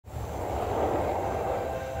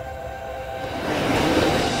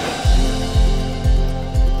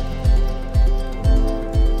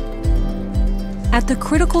At the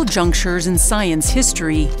critical junctures in science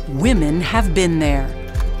history, women have been there.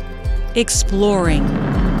 Exploring,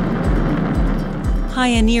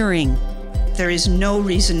 pioneering. There is no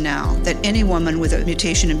reason now that any woman with a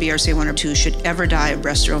mutation in BRCA1 or 2 should ever die of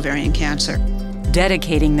breast or ovarian cancer.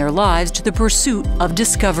 Dedicating their lives to the pursuit of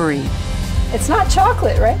discovery. It's not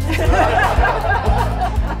chocolate, right?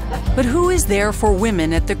 But who is there for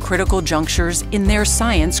women at the critical junctures in their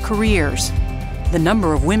science careers? The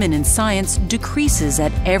number of women in science decreases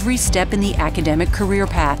at every step in the academic career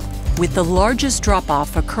path, with the largest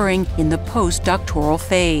drop-off occurring in the postdoctoral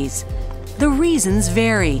phase. The reasons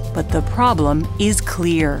vary, but the problem is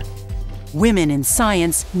clear. Women in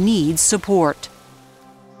science need support.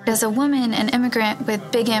 As a woman, an immigrant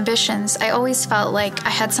with big ambitions, I always felt like I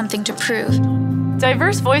had something to prove.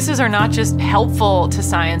 Diverse voices are not just helpful to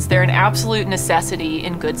science, they're an absolute necessity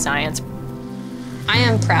in good science. I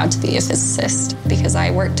am proud to be a physicist because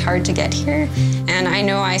I worked hard to get here, and I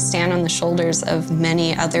know I stand on the shoulders of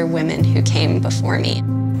many other women who came before me.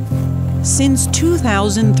 Since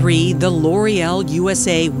 2003, the L'Oreal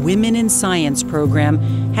USA Women in Science program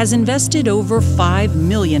has invested over $5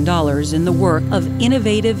 million in the work of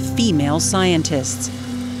innovative female scientists.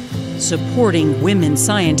 Supporting women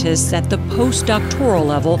scientists at the postdoctoral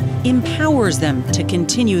level empowers them to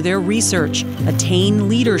continue their research, attain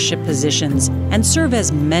leadership positions, and serve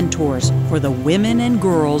as mentors for the women and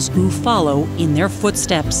girls who follow in their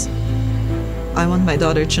footsteps. I want my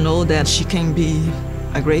daughter to know that she can be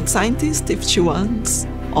a great scientist if she wants,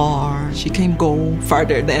 or she can go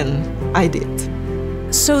farther than I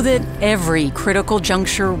did. So that every critical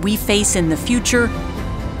juncture we face in the future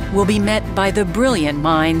will be met by the brilliant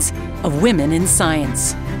minds of women in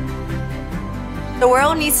science. The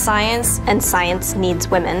world needs science, and science needs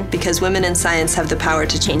women. Because women in science have the power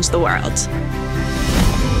to change the world.